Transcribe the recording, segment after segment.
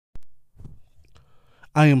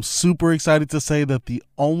I am super excited to say that the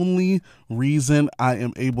only reason I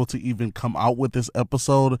am able to even come out with this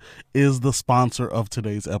episode is the sponsor of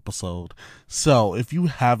today's episode. So, if you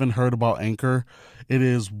haven't heard about Anchor, it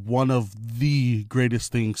is one of the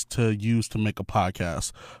greatest things to use to make a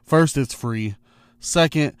podcast. First, it's free.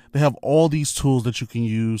 Second, they have all these tools that you can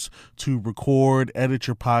use to record, edit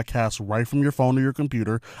your podcast right from your phone or your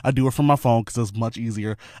computer. I do it from my phone because it's much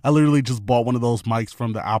easier. I literally just bought one of those mics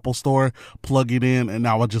from the Apple store, plug it in, and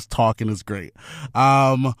now I just talk and it's great.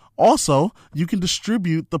 Also, you can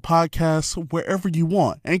distribute the podcast wherever you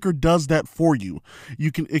want. Anchor does that for you.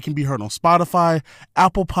 It can be heard on Spotify,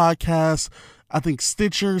 Apple Podcasts, I think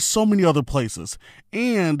Stitcher, so many other places.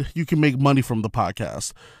 And you can make money from the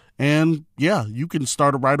podcast. And yeah, you can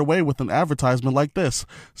start it right away with an advertisement like this.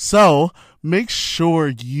 So make sure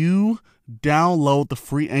you download the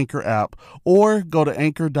free Anchor app or go to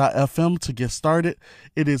anchor.fm to get started.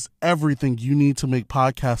 It is everything you need to make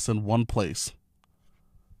podcasts in one place.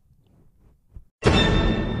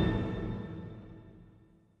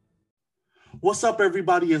 What's up,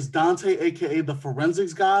 everybody? It's Dante, aka the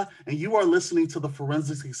Forensics Guy, and you are listening to the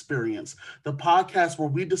Forensics Experience, the podcast where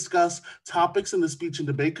we discuss topics in the speech and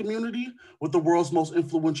debate community with the world's most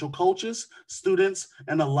influential coaches, students,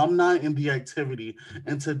 and alumni in the activity.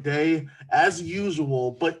 And today, as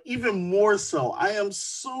usual, but even more so, I am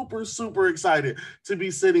super, super excited to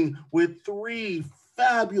be sitting with three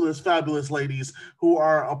fabulous ladies who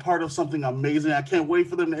are a part of something amazing. I can't wait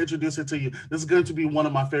for them to introduce it to you. This is going to be one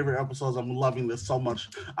of my favorite episodes. I'm loving this so much.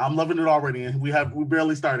 I'm loving it already, and we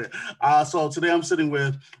barely started. So today I'm sitting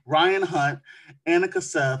with Ryan Hunt, Annika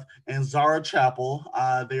Seth, and Zara Chappell.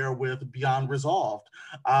 They are with Beyond Resolved.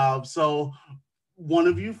 So one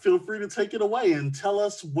of you, feel free to take it away and tell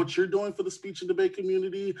us what you're doing for the speech and debate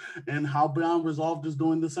community and how Beyond Resolved is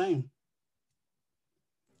doing the same.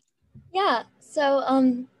 Yeah,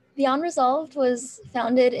 so Beyond Resolved was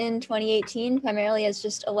founded in 2018 primarily as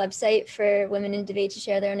just a website for women in debate to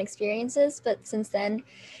share their own experiences, but since then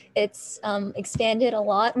it's expanded a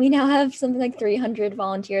lot. We now have something like 300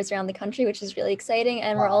 volunteers around the country, which is really exciting,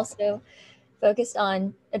 and We're also focused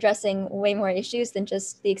on addressing way more issues than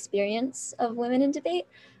just the experience of women in debate.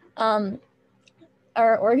 Our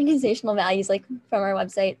organizational values, like from our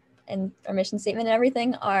website and our mission statement and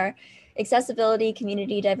everything, are accessibility,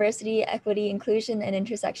 community, diversity, equity, inclusion, and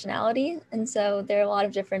intersectionality. And so there are a lot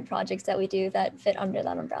of different projects that we do that fit under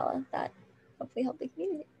that umbrella that hopefully help the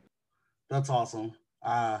community. That's awesome.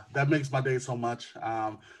 That makes my day so much.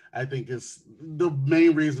 I think it's the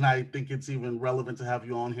main reason I think it's even relevant to have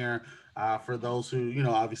you on here. For those who,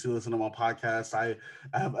 obviously listen to my podcast, I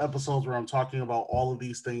have episodes where I'm talking about all of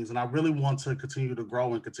these things, and I really want to continue to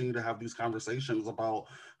grow and continue to have these conversations about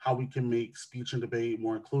how we can make speech and debate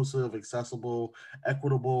more inclusive, accessible,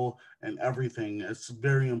 equitable, and everything. It's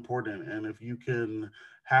very important. And if you can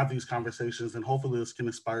have these conversations, and hopefully this can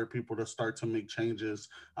inspire people to start to make changes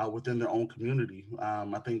within their own community.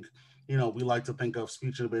 I think, we like to think of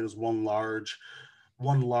speech and debate as one large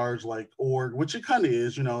like org, which it kind of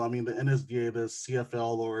is. The NSDA, the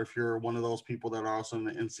CFL, or if you're one of those people that are also in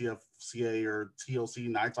the NCFCA or TLC,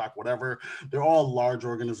 NITOC, whatever, they're all large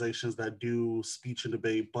organizations that do speech and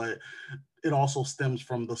debate, but it also stems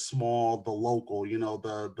from the local,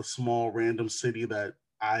 the small random city that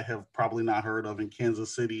I have probably not heard of in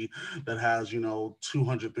Kansas City that has,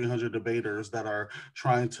 200, 300 debaters that are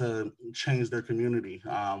trying to change their community.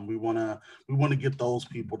 We want to get those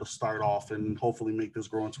people to start off and hopefully make this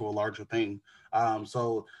grow into a larger thing.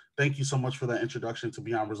 So thank you so much for that introduction to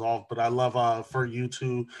Beyond Resolve. But I love for you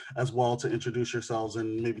two as well to introduce yourselves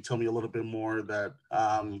and maybe tell me a little bit more that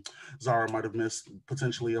Zara might have missed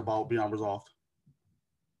potentially about Beyond Resolved.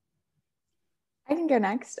 I can go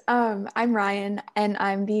next. I'm Ryan, and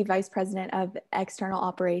I'm the Vice President of External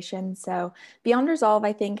Operations. So Beyond Resolve,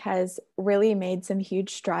 I think, has really made some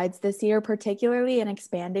huge strides this year, particularly in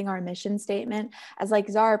expanding our mission statement. As like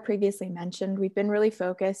Zara previously mentioned, we've been really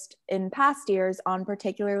focused in past years on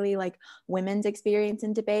particularly like women's experience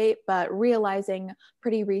in debate, but realizing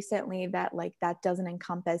pretty recently that like that doesn't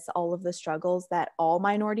encompass all of the struggles that all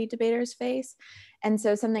minority debaters face. And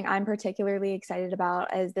so something I'm particularly excited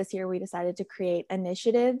about is this year we decided to create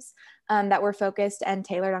initiatives that were focused and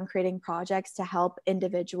tailored on creating projects to help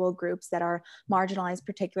individual groups that are marginalized,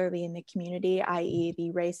 particularly in the community, i.e.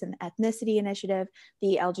 the Race and Ethnicity Initiative,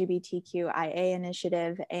 the LGBTQIA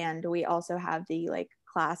Initiative, and we also have the like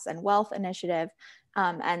Class and Wealth Initiative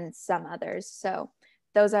and some others. So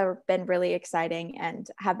those have been really exciting and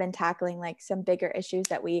have been tackling like some bigger issues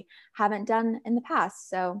that we haven't done in the past.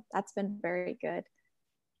 So that's been very good.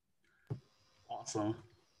 Awesome.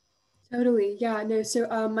 Totally. Yeah, no.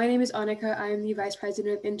 So my name is Annika. I'm the Vice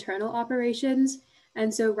President of Internal Operations.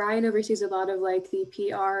 And so Ryan oversees a lot of like the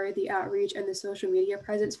PR, the outreach, and the social media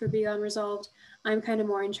presence for Beyond Resolved. I'm kind of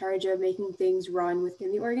more in charge of making things run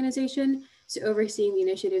within the organization. So overseeing the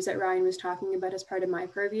initiatives that Ryan was talking about as part of my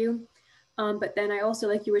purview. But then I also,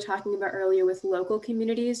 like you were talking about earlier with local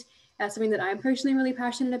communities, that's something that I'm personally really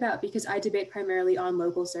passionate about because I debate primarily on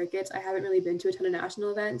local circuits. I haven't really been to a ton of national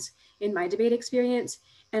events in my debate experience.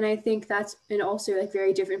 And I think that's an also like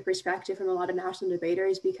very different perspective from a lot of national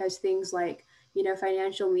debaters because things like, you know,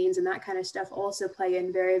 financial means and that kind of stuff also play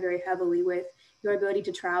in very, very heavily with your ability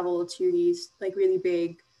to travel to these like really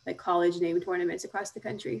big like college name tournaments across the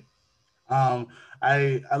country. Um,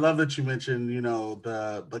 I love that you mentioned, you know,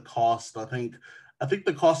 the cost. I think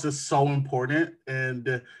the cost is so important,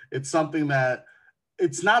 and it's something that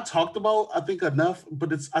it's not talked about, I think, enough.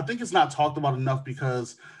 But I think it's not talked about enough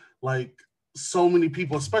because, like, so many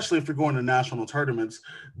people, especially if you're going to national tournaments,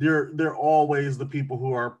 they're always the people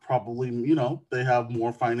who are probably, you know, they have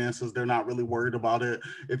more finances. They're not really worried about it.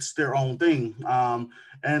 It's their own thing.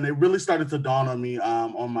 And it really started to dawn on me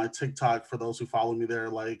on my TikTok, for those who follow me there,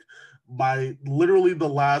 like my literally the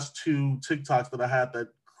last two TikToks that I had that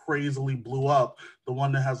crazily blew up, the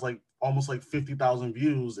one that has like almost like 50,000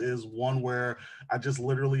 views is one where I just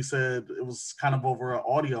literally said, it was kind of over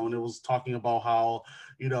audio, and it was talking about how,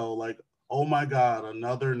 you know, like, oh my God,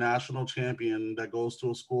 another national champion that goes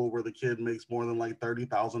to a school where the kid makes more than like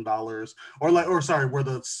 $30,000, or sorry, where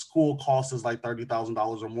the school cost is like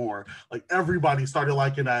 $30,000 or more. Like everybody started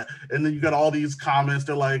liking that. And then you got all these comments.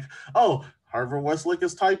 They're like, oh, Harvard Westlake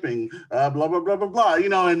is typing, blah blah blah blah blah. You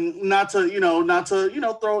know, and not to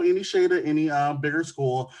throw any shade at any bigger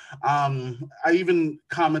school. I even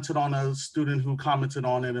commented on a student who commented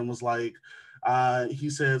on it and was like, he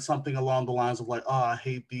said something along the lines of like, oh, I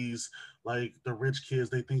hate these, like, the rich kids.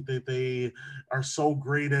 They think that they are so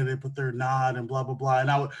great at it, but they're not, and blah blah blah.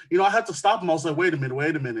 And I had to stop him. I was like, wait a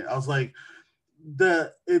minute. I was like,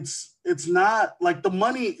 it's not like the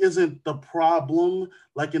money isn't the problem,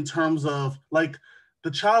 like in terms of like the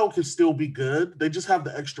child can still be good. They just have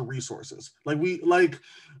the extra resources.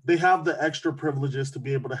 They have the extra privileges to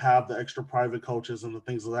be able to have the extra private coaches and the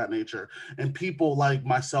things of that nature. And people like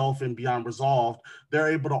myself and Beyond Resolved,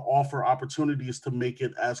 they're able to offer opportunities to make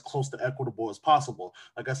it as close to equitable as possible.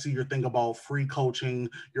 Like, I see your thing about free coaching.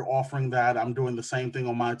 You're offering that. I'm doing the same thing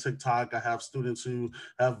on my TikTok. I have students who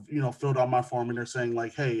have, you know, filled out my form, and they're saying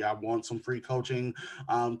like, hey, I want some free coaching,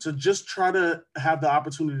 to just try to have the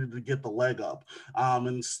opportunity to get the leg up,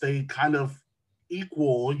 and stay kind of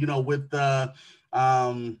equal, you know,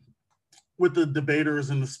 um, with the debaters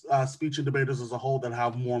and the speech and debaters as a whole that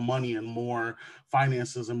have more money and more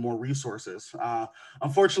finances and more resources.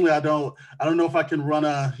 Unfortunately, I don't know if I can run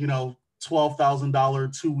a, you know, $12,000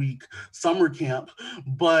 2-week summer camp,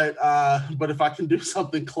 but if I can do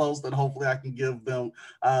something close, then hopefully I can give them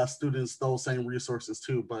students those same resources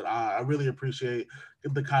too. But I really appreciate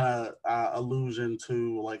the kind of allusion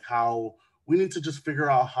to like how we need to just figure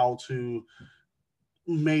out how to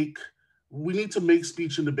make we need to make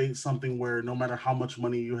speech and debate something where no matter how much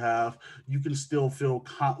money you have, you can still feel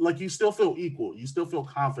like you still feel equal, you still feel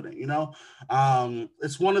confident, you know.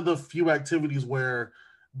 It's one of the few activities where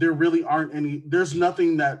there's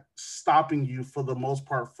nothing that stopping you for the most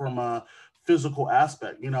part from a physical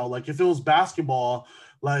aspect, you know. Like if it was basketball,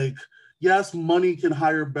 like, yes, money can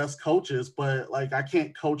hire best coaches, but like I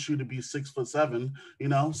can't coach you to be 6'7", you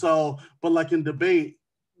know. So but like in debate,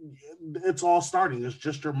 it's all starting. It's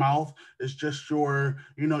just your mouth. It's just your,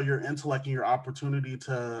 you know, your intellect and your opportunity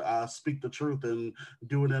to speak the truth and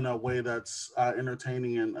do it in a way that's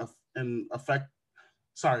entertaining and affect.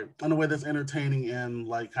 Sorry, in a way that's entertaining and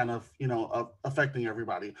like kind of, you know, affecting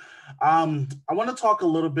everybody. I want to talk a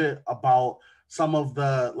little bit about some of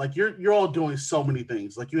the, like, you're all doing so many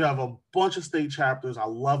things. Like you have a bunch of state chapters. I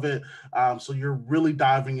love it. So you're really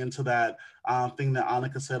diving into that thing that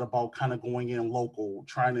Annika said about kind of going in local,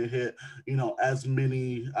 trying to hit, you know, as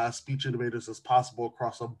many speech innovators as possible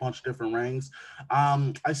across a bunch of different ranks.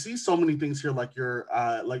 I see so many things here, like your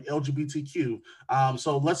like LGBTQ.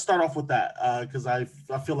 So let's start off with that because I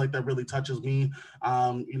feel like that really touches me.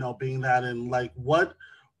 You know, being that, and like what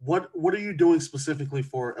are you doing specifically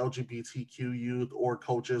for LGBTQ youth or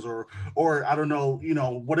coaches or I don't know, you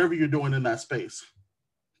know, whatever you're doing in that space?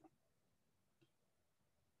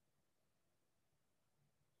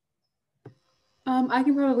 I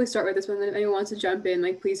can probably start with this one. If anyone wants to jump in,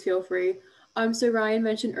 like please feel free. So Ryan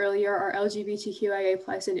mentioned earlier our LGBTQIA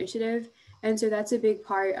plus initiative, and so that's a big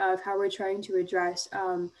part of how we're trying to address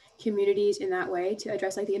communities in that way, to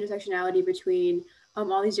address like the intersectionality between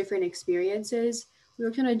all these different experiences. We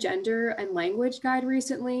worked on a gender and language guide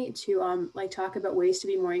recently to like talk about ways to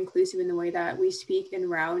be more inclusive in the way that we speak and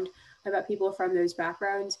round about people from those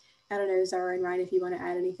backgrounds. I don't know, Zara and Ryan, if you want to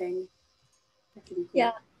add anything. That could be cool.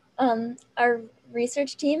 Yeah, our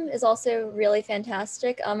research team is also really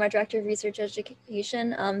fantastic. Our director of research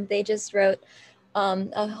education, they just wrote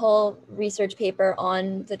a whole research paper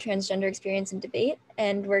on the transgender experience in debate,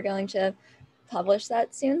 and we're going to publish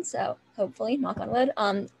that soon. So hopefully, knock on wood.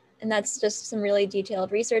 And that's just some really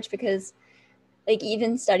detailed research, because like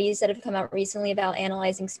even studies that have come out recently about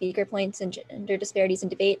analyzing speaker points and gender disparities in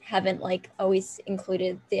debate haven't like always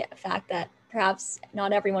included the fact that perhaps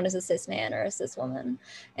not everyone is a cis man or a cis woman.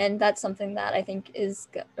 And that's something that I think is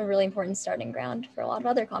a really important starting ground for a lot of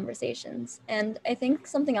other conversations. And I think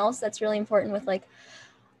something else that's really important with like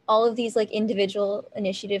all of these like individual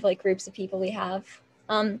initiative like groups of people we have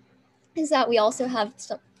is that we also have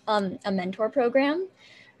a mentor program,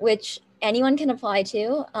 which anyone can apply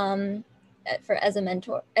to as a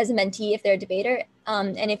mentee if they're a debater.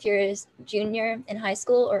 And if you're a junior in high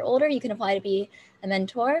school or older, you can apply to be a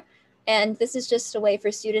mentor. And this is just a way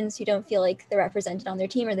for students who don't feel like they're represented on their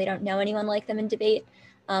team or they don't know anyone like them in debate.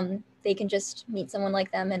 They can just meet someone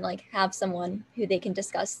like them and like have someone who they can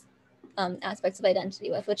discuss aspects of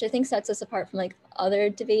identity with, which I think sets us apart from like other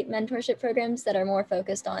debate mentorship programs that are more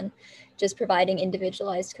focused on just providing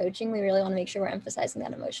individualized coaching. We really want to make sure we're emphasizing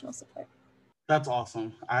that emotional support. That's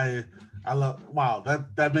awesome. I love, wow,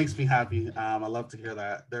 that makes me happy. I love to hear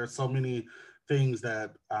that. There are so many things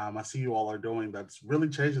that I see you all are doing that's really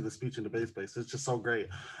changing the speech and debate space. It's just so great.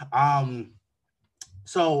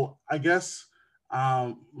 So I guess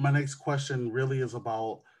my next question really is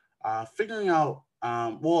about figuring out,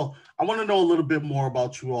 well, I want to know a little bit more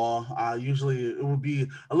about you all. Usually it would be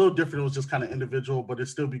a little different. It was just kind of individual, but it'd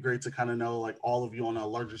still be great to kind of know like all of you on a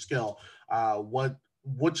larger scale.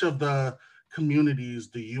 Which of the communities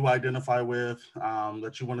do you identify with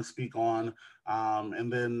that you want to speak on?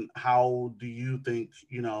 And then how do you think,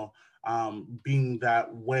 you know, being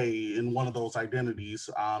that way in one of those identities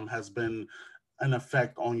has been an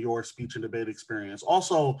effect on your speech and debate experience?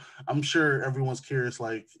 Also, I'm sure everyone's curious,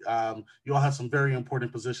 like you all have some very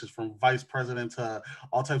important positions from vice president to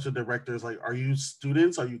all types of directors. Like, are you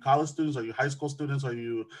students? Are you college students? Are you high school students? Are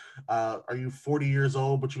you 40 years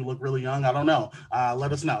old, but you look really young? I don't know.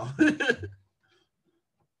 Let us know.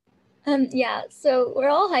 Yeah, so we're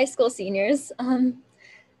all high school seniors.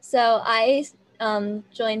 So I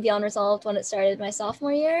joined Beyond Resolved when it started my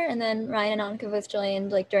sophomore year, and then Ryan and Annika both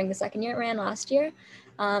joined like during the second year it ran last year.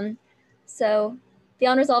 So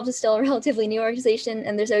Beyond Resolved is still a relatively new organization,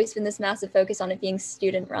 and there's always been this massive focus on it being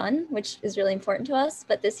student run, which is really important to us.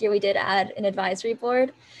 But this year we did add an advisory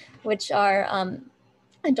board, which are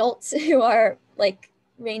adults who are like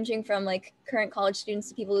ranging from like current college students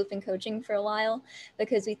to people who've been coaching for a while,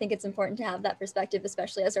 because we think it's important to have that perspective,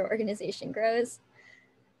 especially as our organization grows.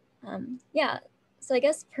 Yeah, so I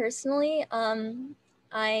guess personally,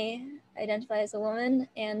 I identify as a woman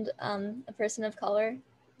and a person of color,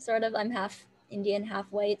 sort of. I'm half Indian, half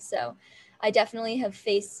white, so I definitely have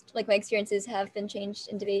faced, like my experiences have been changed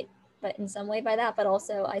in debate, but in some way by that, but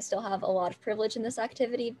also I still have a lot of privilege in this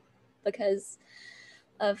activity because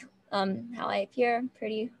of how I appear,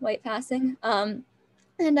 pretty white passing. And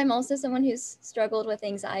I'm also someone who's struggled with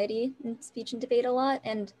anxiety in speech and debate a lot.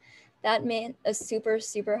 And that made a super,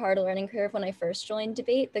 super hard learning curve when I first joined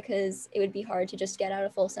debate, because it would be hard to just get out a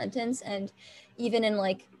full sentence. And even in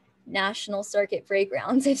like national circuit break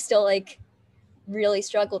rounds, I've still like really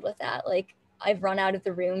struggled with that. Like I've run out of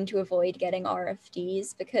the room to avoid getting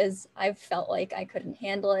RFDs because I've felt like I couldn't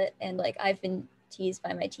handle it. And like I've been teased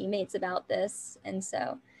by my teammates about this. And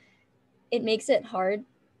so it makes it hard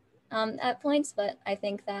at points, but I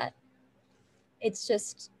think that it's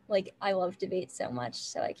just like I love debate so much,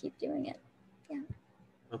 so I keep doing it. Yeah.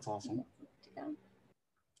 That's awesome.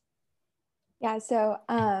 Yeah, so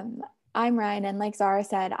I'm Ryan, and like Zara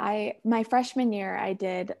said, my freshman year I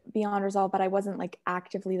did Beyond Resolve, but I wasn't like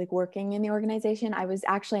actively like working in the organization. I was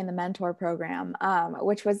actually in the mentor program,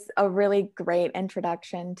 which was a really great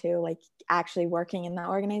introduction to like actually working in the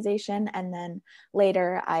organization. And then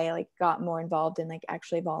later I like got more involved in like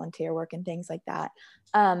actually volunteer work and things like that.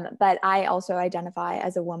 But I also identify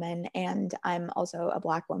as a woman, and I'm also a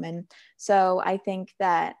Black woman. So I think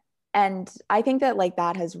that like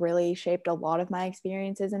that has really shaped a lot of my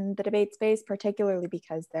experiences in the debate space, particularly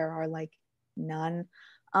because there are like none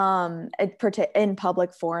in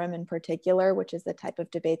public forum in particular, which is the type of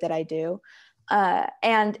debate that I do.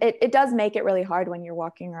 And it does make it really hard when you're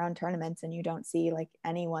walking around tournaments and you don't see like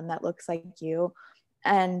anyone that looks like you.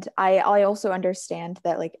 And I also understand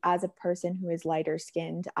that, like, as a person who is lighter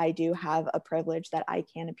skinned, I do have a privilege that I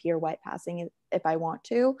can appear white passing if I want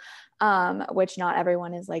to, which not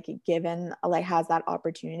everyone is like given, like has that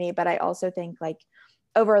opportunity. But I also think like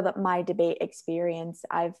over my debate experience,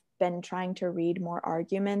 I've been trying to read more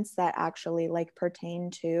arguments that actually like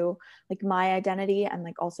pertain to like my identity and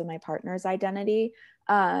like also my partner's identity.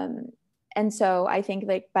 And so I think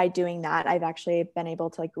like by doing that, I've actually been able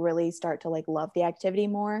to like really start to like love the activity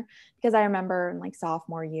more, because I remember in like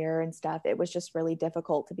sophomore year and stuff, it was just really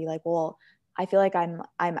difficult to be like, well, I feel like I'm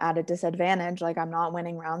at a disadvantage. Like I'm not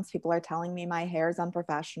winning rounds. People are telling me my hair is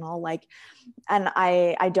unprofessional. Like, and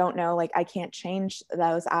I don't know, like I can't change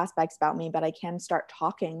those aspects about me, but I can start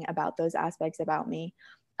talking about those aspects about me.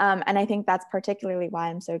 And I think that's particularly why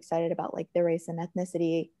I'm so excited about like the race and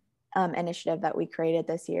ethnicity initiative that we created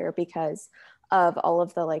this year, because of all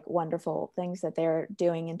of the like wonderful things that they're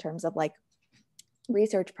doing in terms of like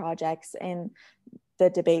research projects in the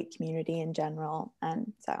debate community in general.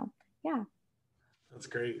 And so, yeah. That's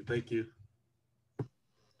great. Thank you.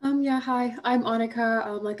 Yeah, hi, I'm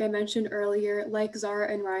Annika. Like I mentioned earlier, like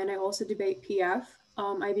Zara and Ryan, I also debate PF.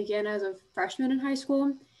 I began as a freshman in high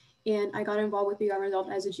school, and I got involved with Beyond Resolve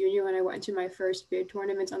as a junior when I went to my first bid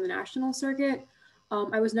tournaments on the national circuit.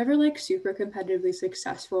 I was never like super competitively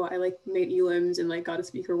successful. I like made elims and like got a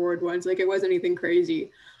speaker award once. Like it wasn't anything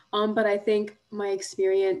crazy. But I think my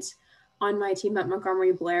experience on my team at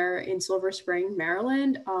Montgomery Blair in Silver Spring,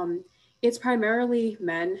 Maryland, it's primarily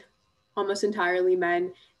men, almost entirely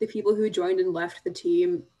men. The people who joined and left the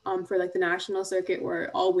team for like the national circuit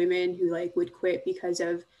were all women who like would quit because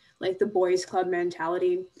of like the boys club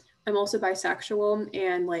mentality. I'm also bisexual,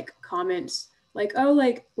 and like comments like, oh,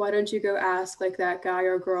 like why don't you go ask like that guy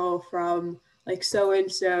or girl from like so and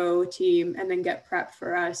so team and then get prepped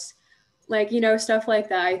for us, like, you know, stuff like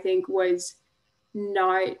that I think was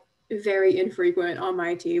not very infrequent on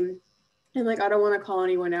my team. And like I don't want to call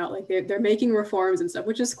anyone out, like they're making reforms and stuff,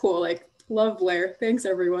 which is cool. Like love Blair, thanks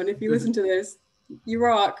everyone if you listen to this, you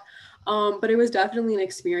rock. But it was definitely an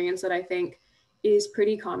experience that I think is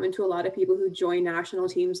pretty common to a lot of people who join national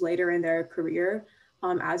teams later in their career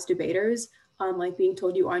as debaters, like being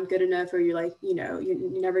told you aren't good enough, or you're like, you know, you're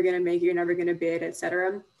never going to make it, you're never going to bid,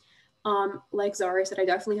 etc. Like Zara said, I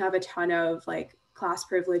definitely have a ton of like class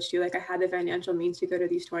privilege too. Like I had the financial means to go to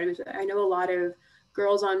these tournaments. I know a lot of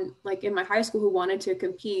girls on like in my high school who wanted to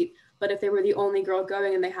compete, but if they were the only girl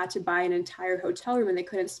going and they had to buy an entire hotel room and they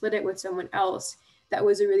couldn't split it with someone else, that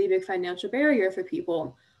was a really big financial barrier for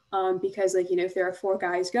people. Because like, you know, if there are 4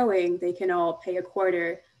 guys going, they can all pay a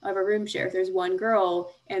quarter of a room share. If there's 1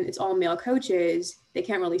 girl and it's all male coaches, they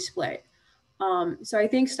can't really split. So I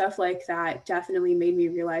think stuff like that definitely made me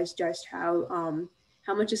realize just how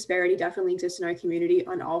much disparity definitely exists in our community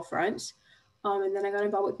on all fronts. And then I got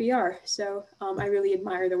involved with BR. So I really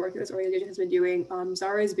admire the work that this organization has been doing.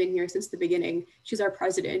 Zara has been here since the beginning. She's our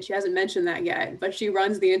president. She hasn't mentioned that yet, but she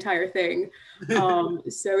runs the entire thing.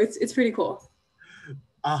 So it's pretty cool.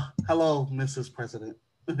 Hello, Mrs. President.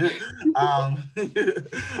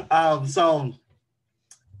 So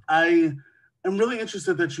I am really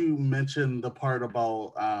interested that you mentioned the part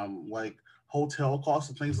about like hotel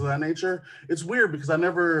costs and things of that nature. It's weird because I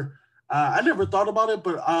never thought about it,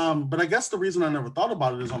 but I guess the reason I never thought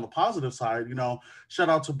about it is on the positive side. You know, shout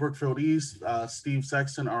out to Brookfield East, Steve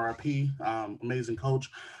Sexton, RIP, amazing coach.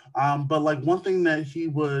 But like one thing that he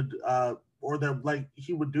would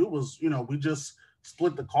he would do was, you know, we just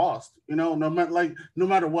split the cost. You know, no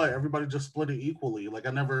matter what, everybody just split it equally. Like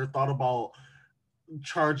I never thought about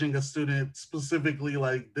charging a student specifically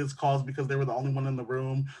like this cost because they were the only one in the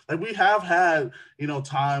room. Like we have had, you know,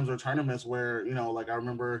 times or tournaments where, you know, like I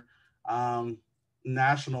remember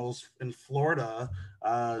nationals in Florida,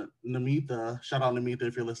 Namita, shout out Namita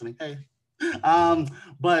if you're listening, hey.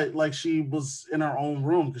 But like she was in her own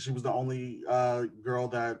room because she was the only girl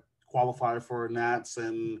that qualified for Nats,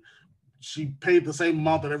 and she paid the same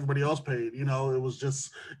amount that everybody else paid. You know, it was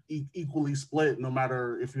just equally split, no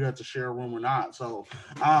matter if you had to share a room or not. So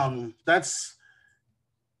that's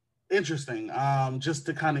interesting, just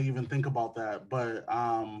to kind of even think about that. But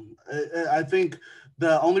I think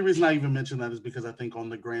the only reason I even mention that is because I think on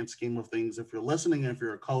the grand scheme of things, if you're listening and if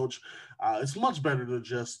you're a coach, it's much better to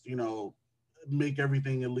just, you know, make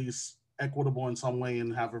everything at least equitable in some way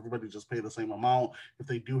and have everybody just pay the same amount if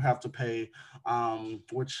they do have to pay,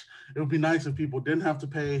 which it would be nice if people didn't have to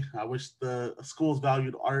pay. I wish the schools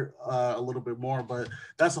valued art a little bit more, but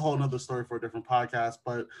that's a whole nother story for a different podcast.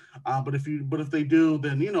 But if they do,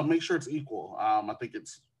 then, you know, make sure it's equal. I think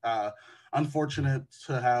it's unfortunate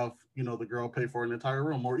to have, you know, the girl pay for an entire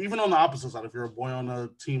room. Or even on the opposite side, if you're a boy on a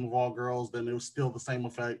team of all girls, then it was still the same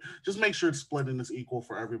effect. Just make sure it's split and it's equal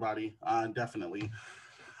for everybody, definitely.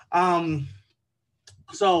 Um,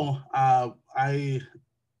 I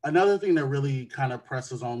another thing that really kind of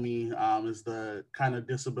presses on me is the kind of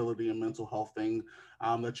disability and mental health thing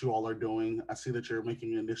that you all are doing. I see that you're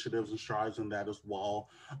making initiatives and strides in that as well.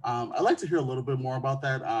 I'd like to hear a little bit more about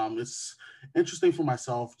that. It's interesting for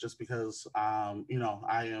myself just because, you know,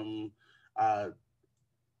 I am uh,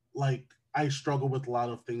 like I struggle with a lot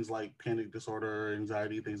of things like panic disorder,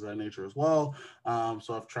 anxiety, things of that nature as well.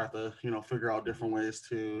 So I've tried to, you know, figure out different ways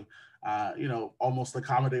to, you know, almost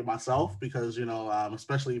accommodate myself because, you know,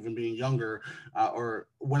 especially even being younger or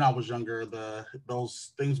when I was younger,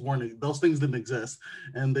 those things didn't exist,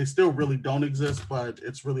 and they still really don't exist. But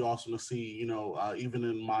it's really awesome to see, you know, even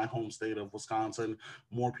in my home state of Wisconsin,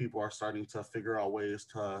 more people are starting to figure out ways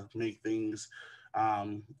to make things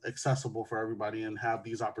accessible for everybody and have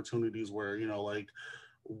these opportunities where, you know, like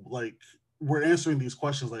we're answering these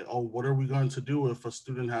questions like, oh, what are we going to do if a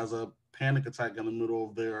student has a panic attack in the middle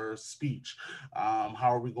of their speech?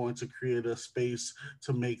 How are we going to create a space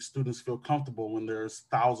to make students feel comfortable when there's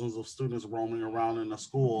thousands of students roaming around in a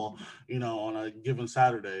school, you know, on a given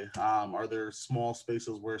Saturday? Are there small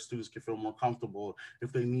spaces where students can feel more comfortable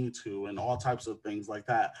if they need to, and all types of things like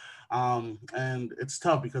that? And it's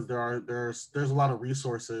tough because there's a lot of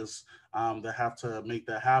resources that have to make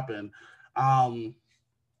that happen. Um,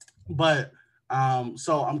 but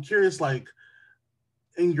so I'm curious, like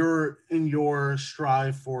in your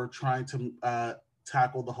strive for trying to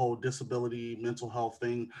tackle the whole disability mental health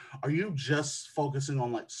thing, are you just focusing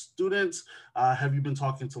on like students? Have you been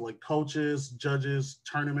talking to like coaches, judges,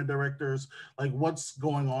 tournament directors? Like what's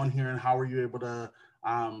going on here, and how are you able to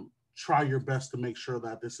try your best to make sure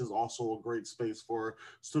that this is also a great space for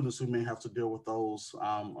students who may have to deal with those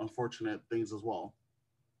unfortunate things as well?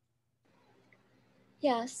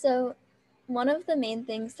 Yeah, so one of the main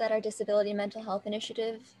things that our Disability Mental Health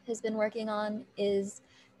Initiative has been working on is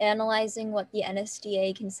analyzing what the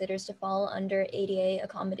NSDA considers to fall under ADA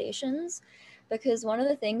accommodations. Because one of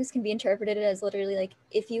the things can be interpreted as literally like,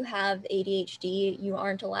 if you have ADHD, you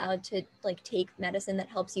aren't allowed to like take medicine that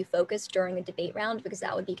helps you focus during a debate round, because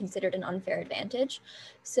that would be considered an unfair advantage.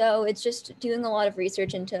 So it's just doing a lot of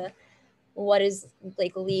research into what is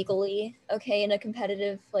like legally okay in a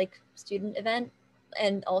competitive like student event,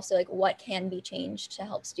 and also like what can be changed to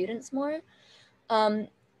help students more. um,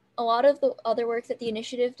 a lot of the other work that the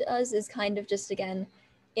initiative does is kind of just, again,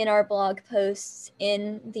 in our blog posts,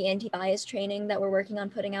 in the anti-bias training that we're working on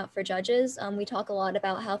putting out for judges. We talk a lot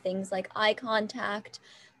about how things like eye contact,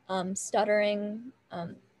 stuttering,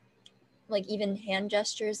 like even hand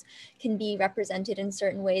gestures can be represented in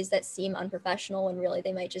certain ways that seem unprofessional when really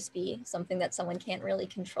they might just be something that someone can't really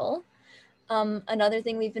control. Another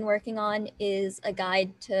thing we've been working on is a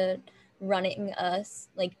guide to running a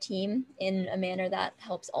like team in a manner that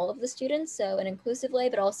helps all of the students, so an inclusive way,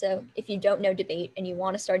 but also if you don't know debate and you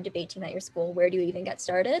want to start a debate team at your school, where do you even get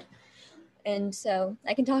started? And so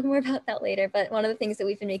I can talk more about that later, but one of the things that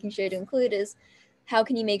we've been making sure to include is how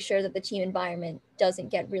can you make sure that the team environment doesn't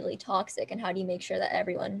get really toxic, and how do you make sure that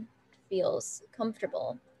everyone feels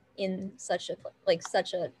comfortable in such a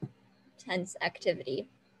tense activity?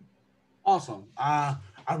 Awesome.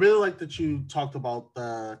 I really like that you talked about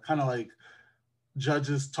the kind of like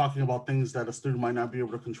judges talking about things that a student might not be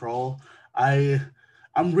able to control. I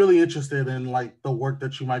I'm really interested in like the work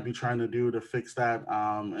that you might be trying to do to fix that,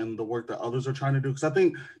 and the work that others are trying to do, because I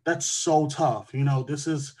think that's so tough. You know, this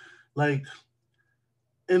is like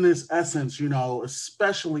in this essence, you know,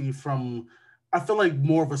 especially from, I feel like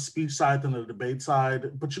more of a speech side than a debate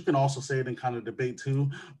side, but you can also say it in kind of debate too.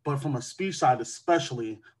 But from a speech side,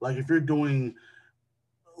 especially, like if you're doing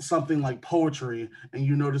something like poetry and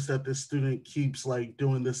you notice that this student keeps like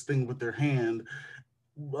doing this thing with their hand,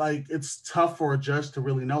 like it's tough for a judge to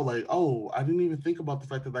really know, like, oh, I didn't even think about the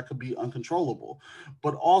fact that that could be uncontrollable.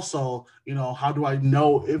 But also, you know, how do I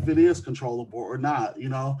know if it is controllable or not? You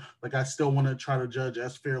know, like I still want to try to judge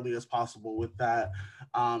as fairly as possible with that,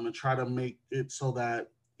 and try to make it so that,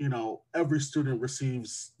 you know, every student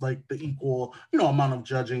receives like the equal, you know, amount of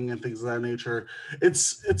judging and things of that nature.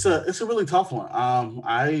 It's a really tough one.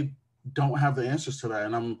 I don't have the answers to that,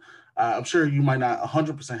 and I'm sure you might not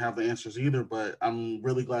 100% have the answers either, but I'm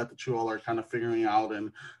really glad that you all are kind of figuring out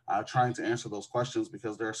and trying to answer those questions,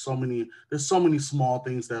 because there's so many small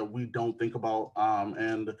things that we don't think about.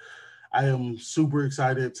 And I am super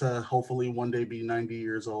excited to hopefully one day be 90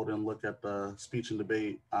 years old and look at the speech and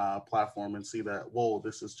debate platform and see that, whoa,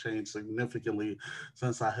 this has changed significantly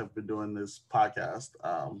since I have been doing this podcast.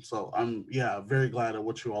 So I'm, very glad at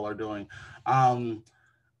what you all are doing.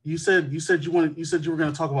 You said you were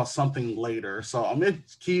going to talk about something later. So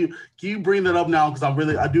can you bring that up now? Because I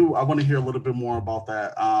want to hear a little bit more about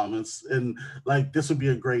that. And like this would be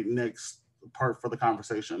a great next part for the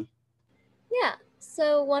conversation. Yeah.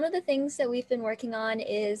 So one of the things that we've been working on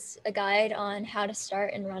is a guide on how to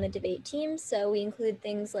start and run a debate team. So we include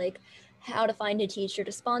things like how to find a teacher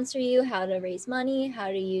to sponsor you, how to raise money, how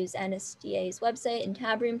to use NSDA's website and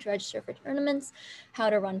tab room to register for tournaments, how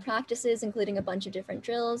to run practices, including a bunch of different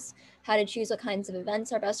drills, how to choose what kinds of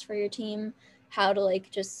events are best for your team, how to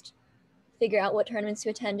like just figure out what tournaments to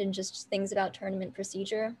attend, and just things about tournament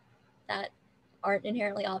procedure that aren't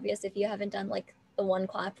inherently obvious if you haven't done like the one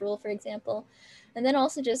clap rule, for example. And then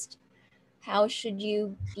also just how should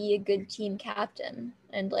you be a good team captain,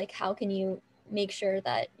 and like how can you make sure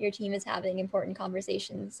that your team is having important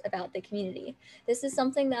conversations about the community. This is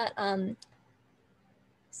something that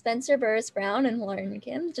Spencer Burris Brown and Lauren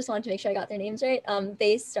Kim, just wanted to make sure I got their names right.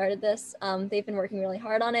 They started this. They've been working really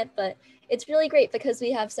hard on it, but it's really great because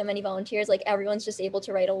we have so many volunteers. Like everyone's just able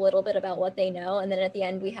to write a little bit about what they know. And then at the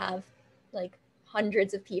end, we have like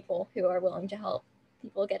hundreds of people who are willing to help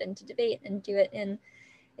people get into debate and do it in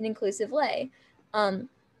an inclusive way.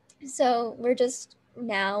 So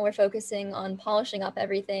we're focusing on polishing up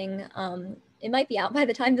everything. It might be out by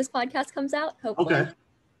the time this podcast comes out, hopefully.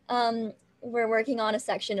 Okay. We're working on a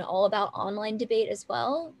section all about online debate as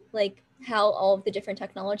well, like how all of the different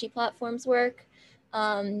technology platforms work,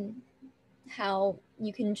 how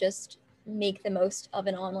you can just make the most of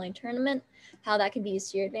an online tournament, how that can be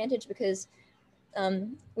used to your advantage, because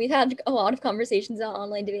we've had a lot of conversations about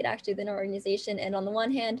online debate actually within our organization. And on the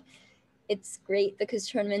one hand, it's great because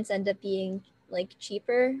tournaments end up being like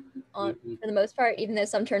cheaper for the most part, even though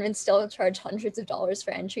some tournaments still charge hundreds of dollars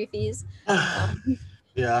for entry fees.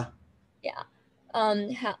 Yeah. Yeah.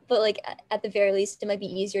 But like at the very least, it might be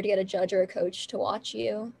easier to get a judge or a coach to watch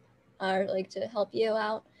you or like to help you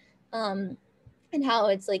out. And how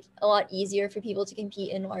it's like a lot easier for people to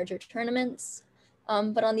compete in larger tournaments.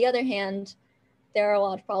 But on the other hand, there are a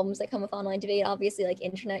lot of problems that come with online debate. Obviously, like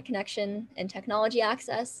internet connection and technology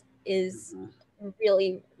access is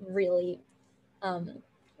really, really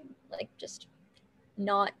like just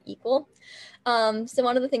not equal. So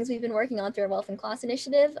one of the things we've been working on through our Wealth in Class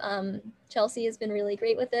initiative, Chelsea has been really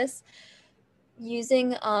great with this,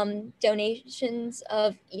 using donations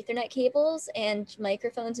of Ethernet cables and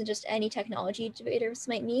microphones and just any technology debaters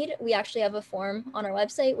might need. We actually have a form on our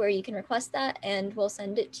website where you can request that and we'll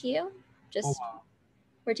send it to you.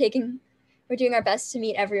 We're doing our best to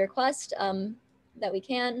meet every request that we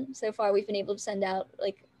can. So far, we've been able to send out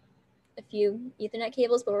like a few Ethernet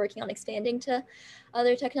cables, but we're working on expanding to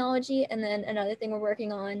other technology. And then another thing we're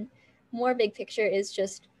working on, more big picture, is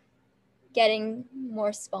just getting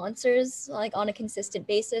more sponsors like on a consistent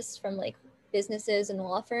basis from like businesses and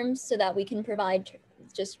law firms so that we can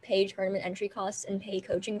just pay tournament entry costs and pay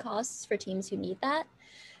coaching costs for teams who need that.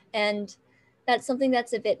 And that's something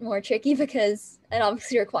that's a bit more tricky because it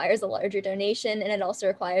obviously requires a larger donation, and it also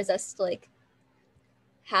requires us to like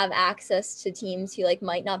have access to teams who like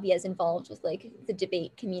might not be as involved with like the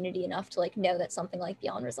debate community enough to like know that something like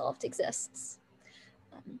Beyond Resolved exists.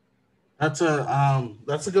 That's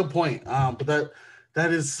a good point. But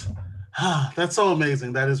that is that's so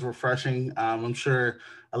amazing. That is refreshing. I'm sure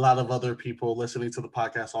a lot of other people listening to the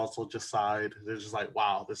podcast also just sighed. They're just like,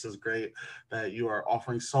 wow, this is great that you are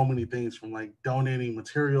offering so many things, from like donating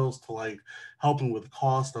materials to like helping with the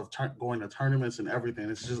cost of going to tournaments and everything.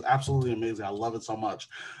 It's just absolutely amazing. I love it so much.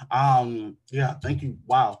 Yeah, thank you.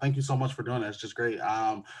 Wow, thank you so much for doing that. It's just great.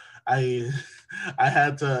 I I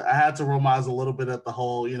had to roll my eyes a little bit at the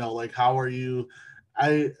whole, like, how are you?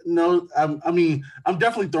 I know, I mean, I'm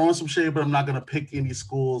definitely throwing some shade, but I'm not gonna pick any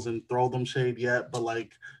schools and throw them shade yet. But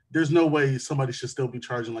like, there's no way somebody should still be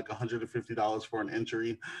charging like $150 for an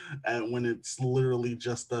entry, and when it's literally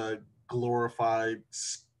just a glorified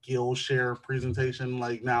Skillshare presentation.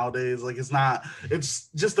 Like nowadays, like it's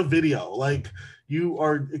just a video. Like you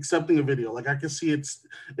are accepting a video. Like I can see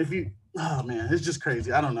oh man, it's just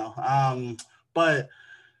crazy. I don't know. But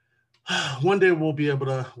one day we'll be able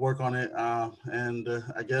to work on it. And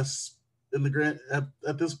I guess in the grant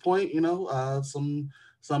at this point,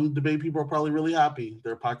 some debate people are probably really happy.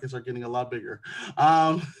 Their pockets are getting a lot bigger.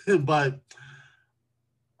 But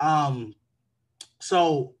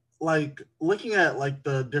so like looking at like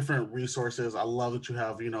the different resources, I love that you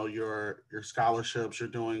have, your scholarships, you're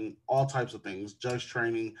doing all types of things, judge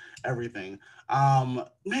training, everything.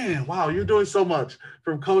 Man, wow, you're doing so much,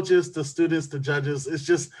 from coaches to students to judges. It's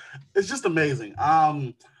just amazing.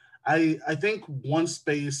 I think one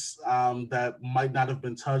space that might not have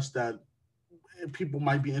been touched, that people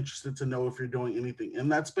might be interested to know if you're doing anything in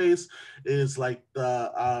that space, is like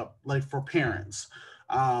the like for parents.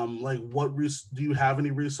 Like do you have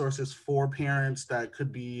any resources for parents that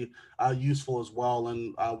could be useful as well,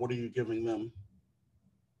 and what are you giving them?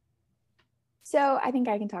 So I think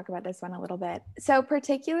I can talk about this one a little bit. So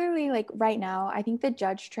particularly like right now, I think the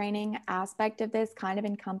judge training aspect of this kind of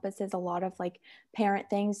encompasses a lot of like parent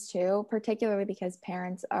things too, particularly because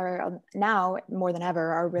parents are now more than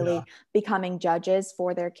ever are really becoming judges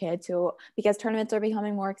for their kids, because tournaments are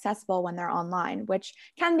becoming more accessible when they're online, which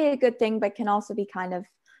can be a good thing, but can also be kind of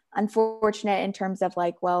unfortunate in terms of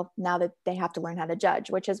like, well, now that they have to learn how to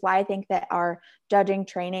judge, which is why I think that our judging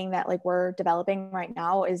training that like we're developing right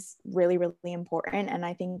now is really, really important. And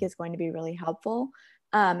I think is going to be really helpful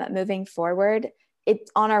moving forward.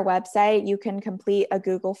 It's on our website. You can complete a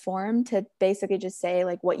Google form to basically just say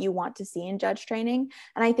like what you want to see in judge training.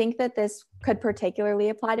 And I think that this could particularly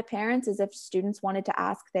apply to parents, is if students wanted to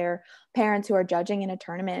ask their parents who are judging in a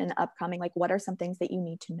tournament and upcoming, like what are some things that you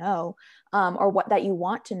need to know, or what that you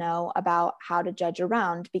want to know about how to judge a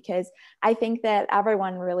round, because I think that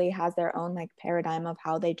everyone really has their own like paradigm of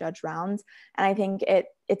how they judge rounds. And I think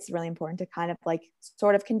it's really important to kind of like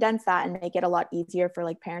sort of condense that and make it a lot easier for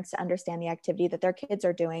like parents to understand the activity that their kids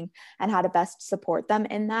are doing and how to best support them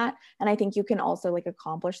in that. And I think you can also like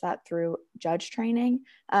accomplish that through judge training,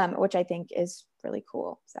 which I think is really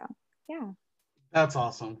cool. So yeah. That's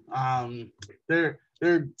awesome. There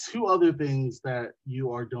are two other things that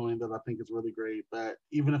you are doing that I think is really great, that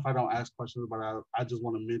even if I don't ask questions about it, I just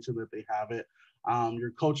want to mention that they have it.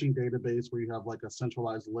 Your coaching database, where you have like a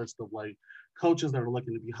centralized list of like coaches that are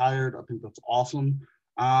looking to be hired. I think that's awesome.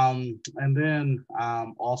 And then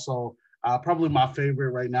also probably my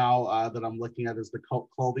favorite right now that I'm looking at is the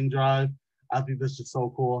clothing drive. I think that's just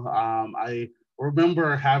so cool. I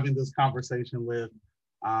remember having this conversation with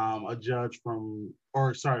a coach from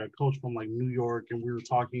like New York, and we were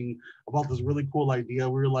talking about this really cool idea.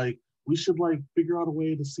 We were like, we should like figure out a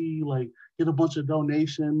way to see like get a bunch of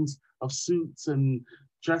donations of suits and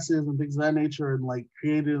dresses and things of that nature, and like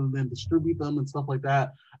create it and then distribute them and stuff like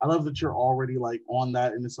that. I love that you're already like on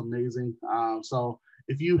that, and it's amazing. So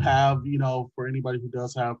if you have, for anybody who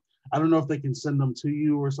does have, I don't know if they can send them to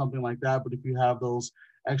you or something like that, but if you have those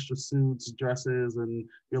extra suits, dresses, and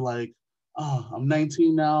you're like, oh, I'm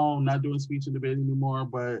 19 now, I'm not doing speech and debate anymore,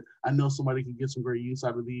 but I know somebody can get some great use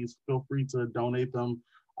out of these, feel free to donate them.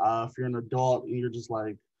 If you're an adult and you're just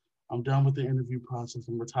like, I'm done with the interview process,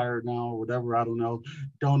 I'm retired now, or whatever, I don't know,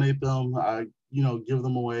 donate them, give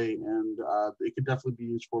them away, and it could definitely be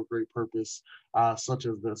used for a great purpose, such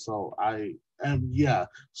as this. So I am,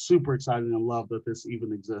 super excited and love that this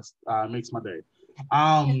even exists. It makes my day.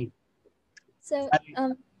 So,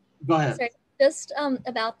 go ahead. Sorry, just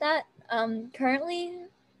about that, currently,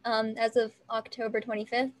 as of October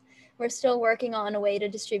 25th, we're still working on a way to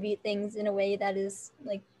distribute things in a way that is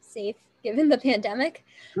like safe given the pandemic.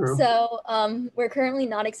 True. So we're currently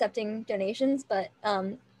not accepting donations, but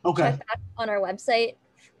check back on our website.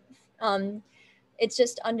 It's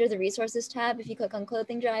just under the resources tab. If you click on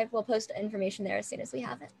clothing drive, we'll post information there as soon as we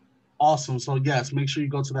have it. Awesome. So yes, make sure you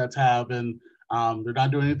go to that tab, and they're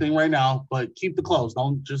not doing anything right now, but keep the clothes.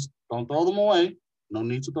 Don't throw them away. No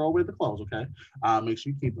need to throw away the clothes, okay? Make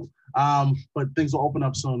sure you keep them. But things will open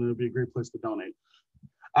up soon, and it'll be a great place to donate.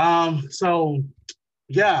 So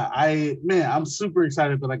yeah, I'm super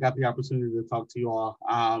excited that I got the opportunity to talk to you all.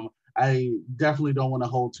 I definitely don't want to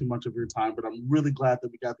hold too much of your time, but I'm really glad that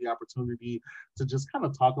we got the opportunity to just kind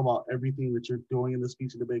of talk about everything that you're doing in the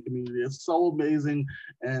speech and debate community. It's so amazing,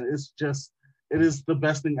 and it is the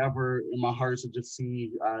best thing ever in my heart to just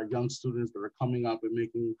see young students that are coming up and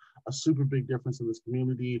making a super big difference in this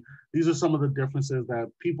community. These are some of the differences that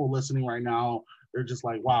people listening right now, they're just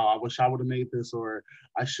like, wow, I wish I would have made this, or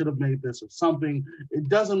I should have made this, or something. It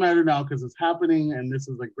doesn't matter now because it's happening, and this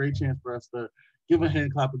is a great chance for us to give a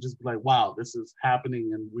hand clap and just be like, wow, this is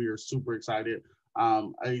happening, and we are super excited.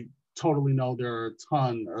 I totally know there are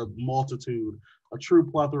a multitude, a true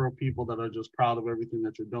plethora of people that are just proud of everything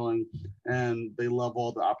that you're doing, and they love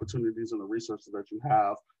all the opportunities and the resources that you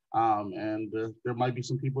have. And there might be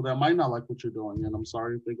some people that might not like what you're doing, and I'm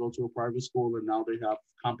sorry if they go to a private school and now they have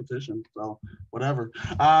competition, so whatever.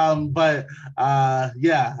 Thank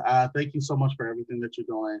you so much for everything that you're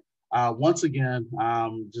doing. Once again,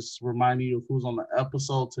 just reminding you of who's on the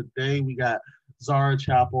episode today. We got Zara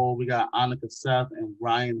Chappell, we got Annika Seth, and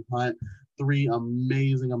Ryan Hunt. Three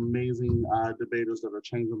amazing, amazing debaters that are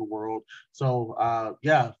changing the world. So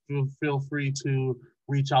yeah, feel free to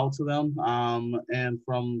reach out to them. And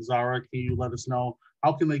from Zara, can you let us know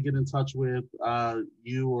how can they get in touch with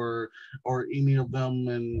you or any of them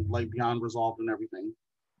and like Beyond Resolved and everything?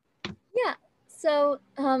 Yeah, so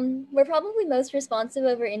we're probably most responsive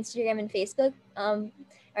over Instagram and Facebook.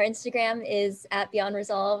 Our Instagram is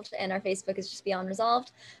 @BeyondResolved and our Facebook is just Beyond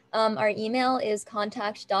Resolved. Our email is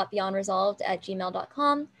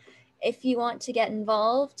contact.beyondresolved@gmail.com. If you want to get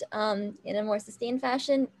involved in a more sustained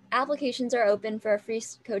fashion, applications are open for a free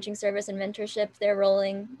coaching service and mentorship. They're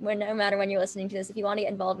rolling no matter when you're listening to this. If you want to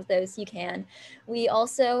get involved with those, you can. We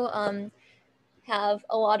also have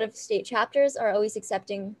a lot of state chapters are always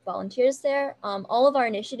accepting volunteers there. All of our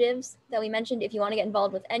initiatives that we mentioned, if you want to get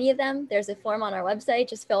involved with any of them, there's a form on our website,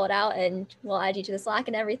 just fill it out and we'll add you to the Slack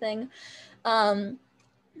and everything.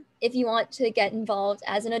 If you want to get involved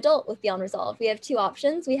as an adult with Beyond Resolve, we have two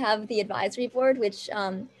options. We have the advisory board, which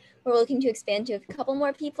we're looking to expand to a couple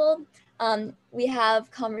more people. We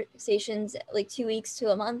have conversations like 2 weeks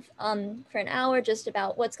to a month for an hour just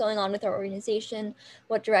about what's going on with our organization,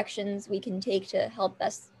 what directions we can take to help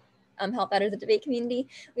best help better the debate community.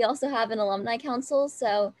 We also have an alumni council.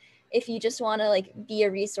 So if you just want to like be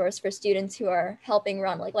a resource for students who are helping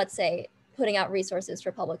run, like let's say putting out resources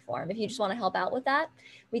for public forum, if you just want to help out with that,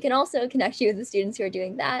 we can also connect you with the students who are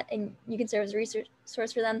doing that and you can serve as a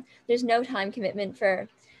resource for them. There's no time commitment for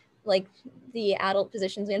like the adult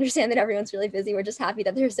positions. We understand that everyone's really busy. We're just happy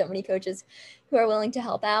that there are so many coaches who are willing to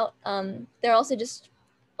help out. There are also just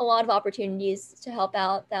a lot of opportunities to help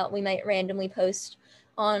out that we might randomly post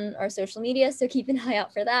on our social media. So keep an eye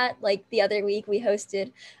out for that. Like the other week, we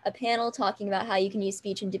hosted a panel talking about how you can use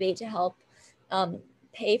speech and debate to help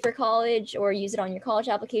pay for college or use it on your college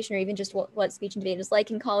application, or even just what speech and debate is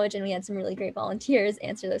like in college. And we had some really great volunteers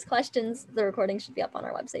answer those questions. The recording should be up on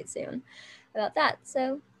our website soon about that.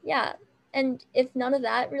 So yeah, and if none of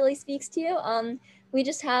that really speaks to you, we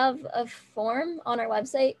just have a form on our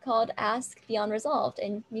website called Ask Beyond Resolved,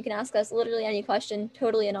 and you can ask us literally any question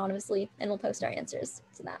totally anonymously, and we'll post our answers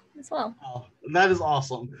to that as well. Oh, that is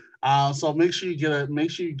awesome. So make sure you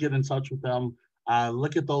get in touch with them.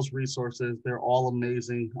 Look at those resources; they're all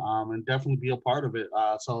amazing, and definitely be a part of it.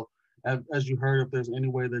 So as you heard, if there's any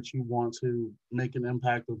way that you want to make an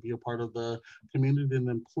impact or be a part of the community,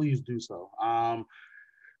 then please do so.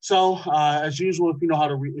 So as usual, if you know how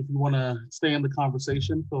to, if you want to stay in the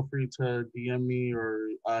conversation, feel free to DM me or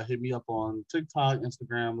hit me up on TikTok,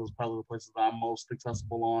 Instagram. Those are probably the places that I'm most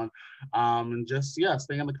accessible on. And just, yeah,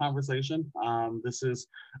 stay in the conversation. This is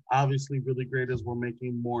obviously really great as we're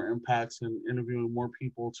making more impacts and interviewing more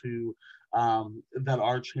people to that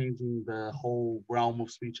are changing the whole realm of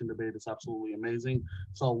speech and debate. It's absolutely amazing.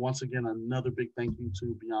 So once again, another big thank you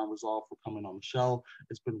to Beyond Resolve for coming on the show.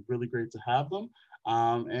 It's been really great to have them.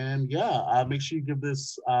 And yeah, make sure you give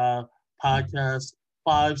this podcast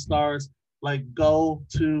 5 stars. Like, go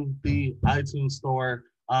to the iTunes store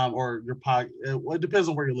or your it depends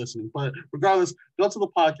on where you're listening, but regardless, go to the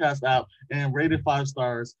podcast app and rate it 5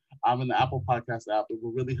 stars in the Apple Podcast app. It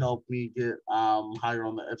will really help me get higher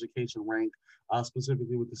on the education rank,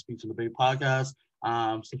 specifically with the Speech and Debate podcast.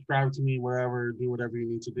 Subscribe to me wherever, do whatever you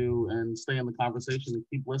need to do, and stay in the conversation and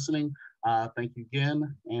keep listening. Thank you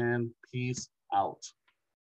again, and peace out.